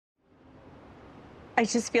I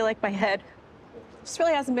just feel like my head just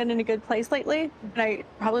really hasn't been in a good place lately. And I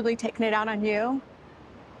probably taken it out on you.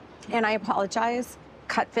 And I apologize.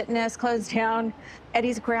 Cut Fitness closed down.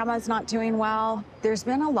 Eddie's grandma's not doing well. There's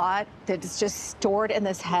been a lot that's just stored in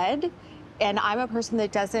this head. And I'm a person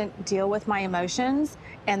that doesn't deal with my emotions.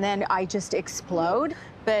 And then I just explode.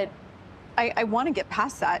 But I want to get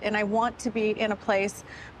past that. And I want to be in a place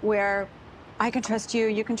where I can trust you,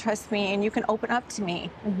 you can trust me, and you can open up to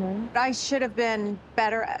me. I should have been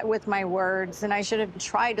better with my words, and I should have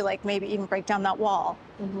tried to like maybe even break down that wall.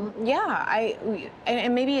 Yeah,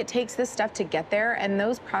 and maybe it takes this stuff to get there, and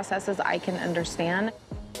those processes I can understand.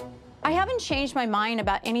 I haven't changed my mind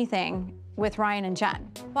about anything with Ryan and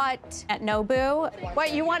Jen, but at Nobu,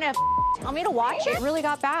 what, you want to tell me to watch it? It really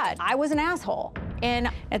got bad. I was an asshole. And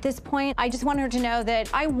at this point, I just want her to know that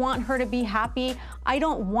I want her to be happy. I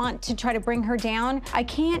don't want to try to bring her down. I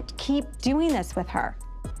can't keep doing this with her.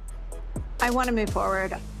 I want to move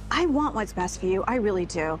forward. I want what's best for you. I really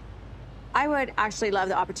do. I would actually love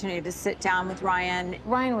the opportunity to sit down with Ryan.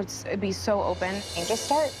 Ryan would be so open and just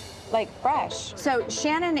start like fresh. So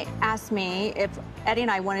Shannon asked me if Eddie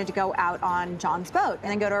and I wanted to go out on John's boat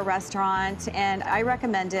and then go to a restaurant, and I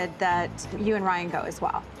recommended that you and Ryan go as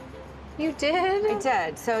well. You did? I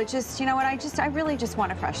did. So just, you know what, I really just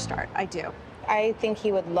want a fresh start. I do. I think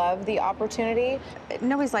he would love the opportunity.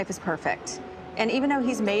 Nobody's life is perfect. And even though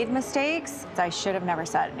he's made mistakes, I should have never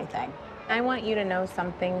said anything. I want you to know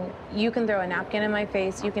something. You can throw a napkin in my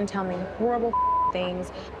face, you can tell me horrible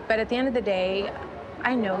things, but at the end of the day,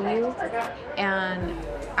 I know you, and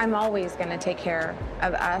I'm always gonna take care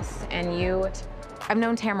of us and you. I've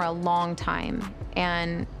known Tamra a long time,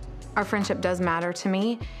 and our friendship does matter to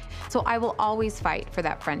me, so I will always fight for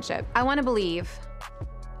that friendship. I wanna believe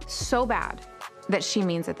so bad that she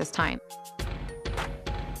means it this time.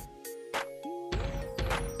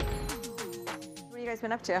 What have you guys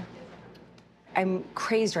been up to? I'm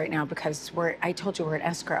crazed right now because I told you we're in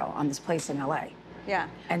escrow on this place in LA. Yeah.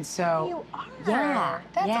 And so. You are. Yeah.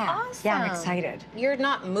 That's awesome. Yeah, I'm excited. You're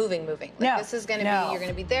not moving. Like, no. This is gonna no. be, you're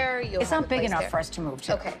gonna be there. It's not big enough for us to move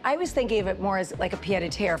to. Okay. I was thinking of it more as like a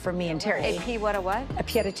pied-à-terre for me and Terry. A what, a what? A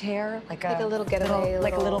pied-à-terre, like a little getaway,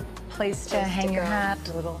 like a little place to hang your hat,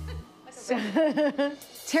 a little.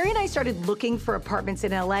 Terry and I started looking for apartments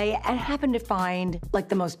in LA and happened to find like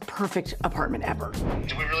the most perfect apartment ever.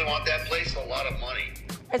 Do we really want that place? A lot of money.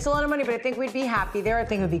 It's a lot of money, but I think we'd be happy there. I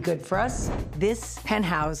think it would be good for us. This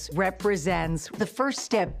penthouse represents the first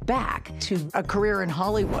step back to a career in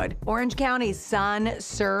Hollywood. Orange County, sun,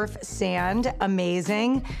 surf, sand,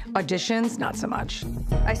 amazing. Auditions, not so much.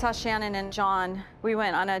 I saw Shannon and John. We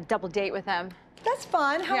went on a double date with them. That's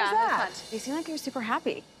fun. How was that? That's fun. They seem like they were super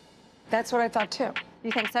happy. That's what I thought too.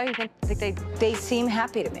 You think so? You think They seem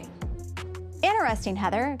happy to me. Interesting,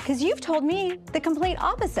 Heather, because you've told me the complete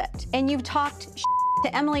opposite, and you've talked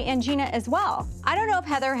to Emily and Gina as well. I don't know if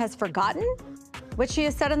Heather has forgotten what she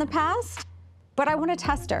has said in the past, but I want to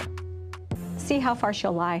test her, see how far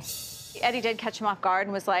she'll lie. Eddie did catch him off guard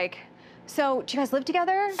and was like, so do you guys live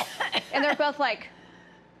together? And they're both like,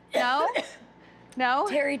 no, no.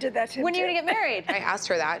 Terry did that too. When are you gonna get married? I asked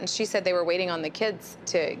her that, and she said they were waiting on the kids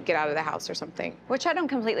to get out of the house or something. Which I don't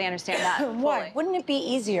completely understand that. Why? fully. Wouldn't it be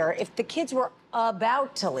easier if the kids were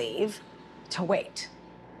about to leave to wait?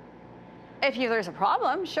 If there's a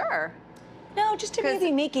problem, sure. No, just to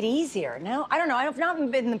maybe make it easier. No, I don't know. I've not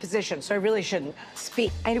been in the position, so I really shouldn't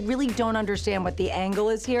speak. I really don't understand what the angle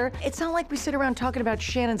is here. It's not like we sit around talking about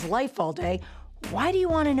Shannon's life all day. Why do you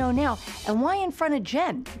want to know now? And why in front of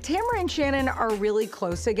Jen? Tamra and Shannon are really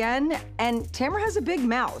close again, and Tamra has a big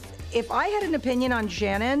mouth. If I had an opinion on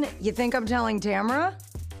Shannon, you think I'm telling Tamra?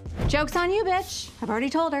 Joke's on you, bitch. I've already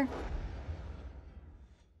told her.